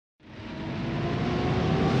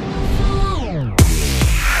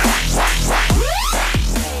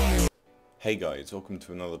Hey guys, welcome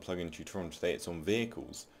to another plugin tutorial. Today it's on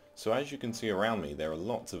vehicles. So as you can see around me, there are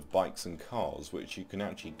lots of bikes and cars which you can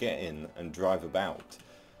actually get in and drive about.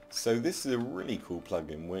 So this is a really cool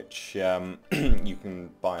plugin which you can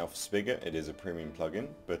buy off Spigot. It is a premium plugin,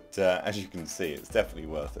 but as you can see, it's definitely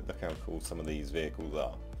worth it. Look how cool some of these vehicles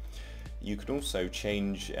are. You can also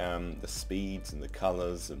change the speeds and the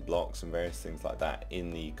colours and blocks and various things like that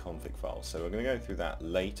in the config file. So we're going to go through that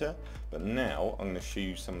later, but now I'm going to show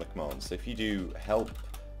you some of the commands. So if you do help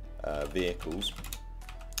vehicles,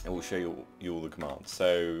 it will show you all the commands.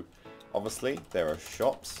 So obviously there are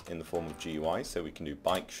shops in the form of GUI, so we can do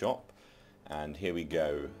bike shop, and here we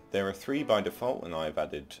go. There are 3 by default, and I've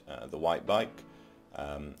added the white bike.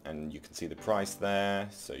 And you can see the price there,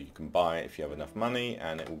 so you can buy it if you have enough money,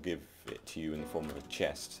 and it will give it to you in the form of a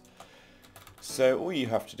chest. So all you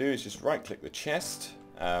have to do is just right click the chest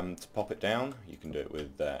to pop it down. You can do it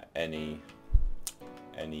with any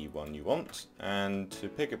one you want, and to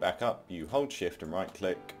pick it back up you hold shift and right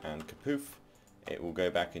click, and kapoof, it will go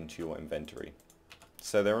back into your inventory.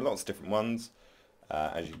 So there are lots of different ones.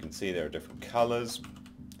 As you can see, there are different colours,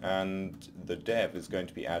 and the dev is going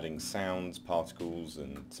to be adding sounds, particles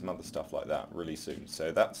and some other stuff like that really soon,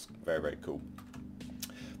 so that's very, very cool.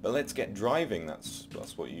 But let's get driving. That's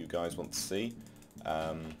what you guys want to see.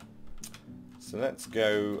 So let's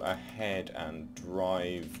go ahead and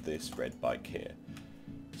drive this red bike here.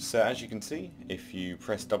 So as you can see, if you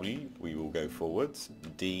press W we will go forwards,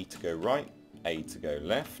 D to go right, A to go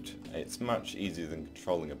left. It's much easier than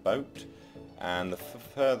controlling a boat. And the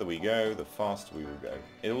further we go, the faster we will go.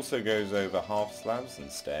 It also goes over half slabs and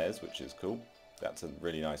stairs, which is cool. That's a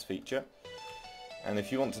really nice feature. And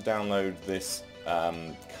if you want to download this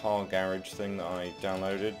car garage thing that I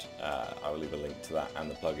downloaded, I will leave a link to that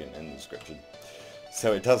and the plugin in the description.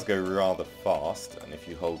 So it does go rather fast, and if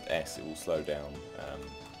you hold S it will slow down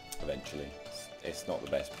eventually. It's not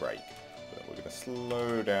the best brake, but we're going to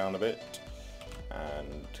slow down a bit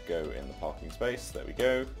and go in the parking space. There we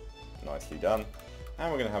go. Nicely done.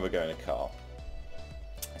 And we're going to have a go in a car.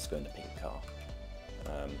 Let's go in the pink car.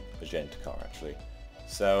 Magenta car actually.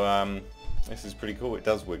 So this is pretty cool. It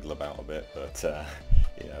does wiggle about a bit, but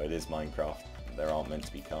you know, it is Minecraft. There aren't meant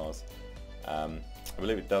to be cars. I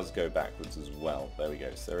believe it does go backwards as well. There we go.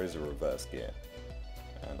 So there is a reverse gear.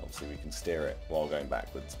 And obviously we can steer it while going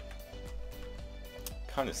backwards.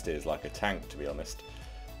 Kind of steers like a tank, to be honest.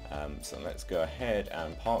 So let's go ahead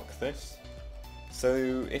and park this.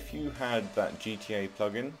 So if you had that GTA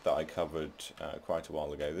plugin that I covered quite a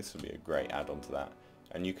while ago, this would be a great add-on to that.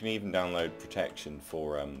 And you can even download protection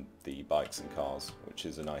for the bikes and cars, which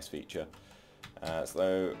is a nice feature.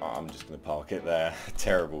 So I'm just going to park it there.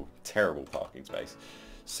 Terrible, terrible parking space.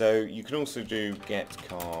 So you can also do get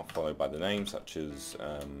car followed by the name, such as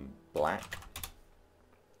black.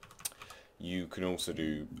 You can also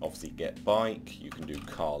do, obviously, get bike. You can do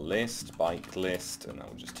car list, bike list, and that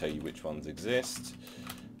will just tell you which ones exist.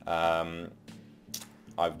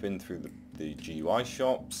 I've been through the GUI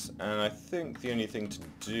shops, and I think the only thing to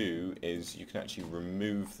do is you can actually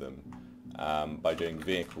remove them by doing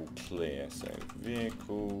vehicle clear. So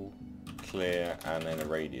vehicle clear and then a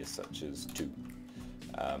radius such as 2.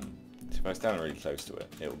 If I stand really close to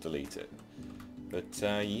it, it will delete it.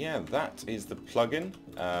 But yeah, that is the plugin.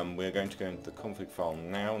 We're going to go into the config file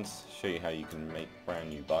now and show you how you can make brand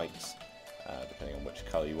new bikes, depending on which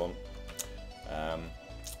colour you want.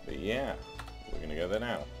 But yeah, we're going to go there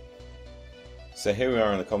now. So here we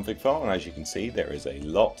are in the config file, and as you can see, there is a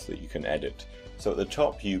lot that you can edit. So at the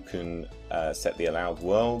top you can set the allowed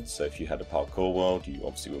world. So if you had a parkour world, you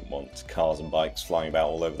obviously wouldn't want cars and bikes flying about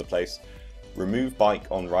all over the place. Remove bike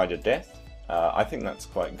on rider death. I think that's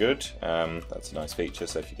quite good. That's a nice feature.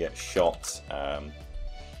 So if you get shot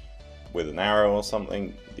with an arrow or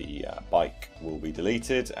something, the bike will be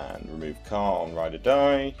deleted. And remove car on rider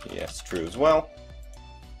die. Yes, true as well.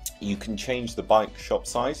 You can change the bike shop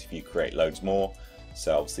size if you create loads more.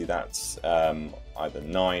 So obviously that's either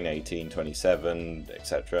 9, 18, 27,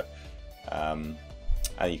 etc. And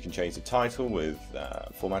you can change the title with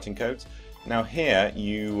formatting codes. Now here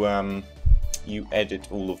you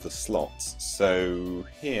edit all of the slots. So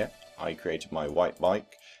here I created my white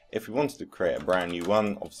bike. If we wanted to create a brand new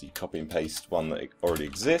one, obviously copy and paste one that already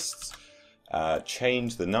exists.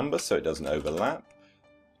 Change the number so it doesn't overlap.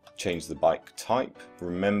 Change the bike type.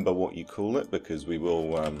 Remember what you call it, because we will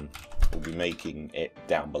we'll be making it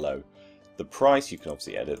down below. The price, you can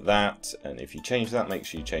obviously edit that, and if you change that, make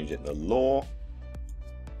sure you change it in the law.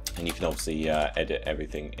 And you can obviously edit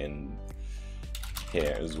everything in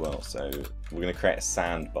here as well. So we're going to create a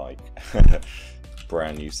sand bike.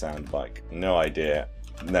 Brand new sand bike. No idea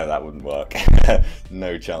No, that wouldn't work.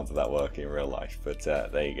 No chance of that working in real life, but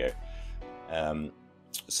there you go.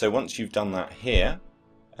 So once you've done that here,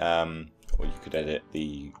 or you could edit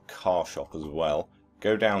the car shop as well,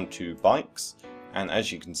 go down to bikes, and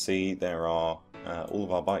as you can see there are all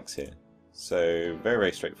of our bikes here. So very,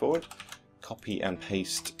 very straightforward. Copy and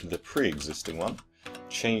paste the pre-existing one,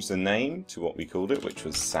 change the name to what we called it, which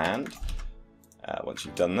was sand. Once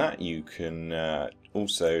you've done that, you can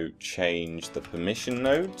also change the permission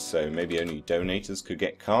node, so maybe only donators could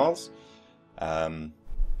get cars,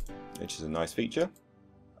 which is a nice feature.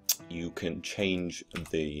 You can change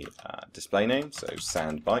the display name, so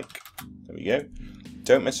sand bike. There we go.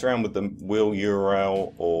 Don't mess around with the wheel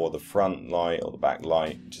URL or the front light or the back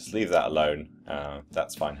light, just leave that alone.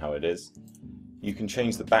 That's fine how it is. You can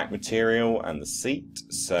change the back material and the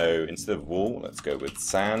seat, so instead of wool, let's go with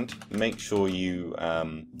sand. Make sure you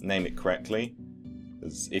name it correctly,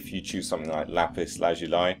 as if you choose something like lapis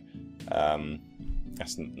lazuli,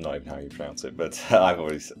 that's not even how you pronounce it, but I've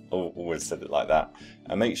always said it like that.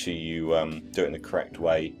 And make sure you do it in the correct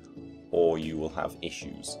way, or you will have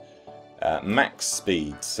issues. Max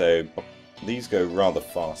speed, so these go rather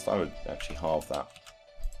fast. I would actually halve that.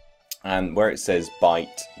 And where it says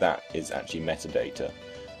byte, that is actually metadata.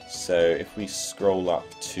 So if we scroll up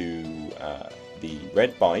to the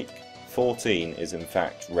red bike, 14 is in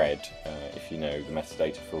fact red, if you know the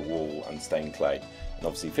metadata for wool and stained clay. And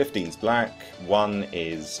obviously 15 is black, 1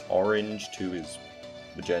 is orange, 2 is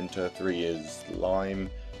magenta, 3 is lime.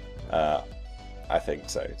 I think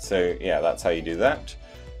so. So yeah, that's how you do that.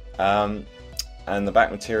 And the back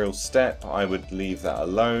material step, I would leave that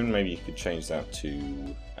alone. Maybe you could change that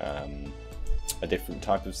to a different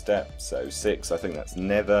type of step. So 6, I think that's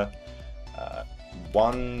never.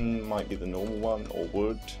 1 might be the normal one, or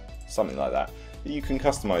wood, something like that. But you can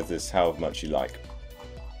customize this however much you like.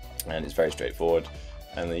 And it's very straightforward.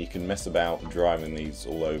 And then you can mess about driving these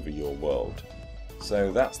all over your world.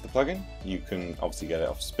 So that's the plugin. You can obviously get it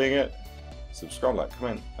off Spigot. Subscribe, like,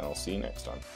 comment, and I'll see you next time.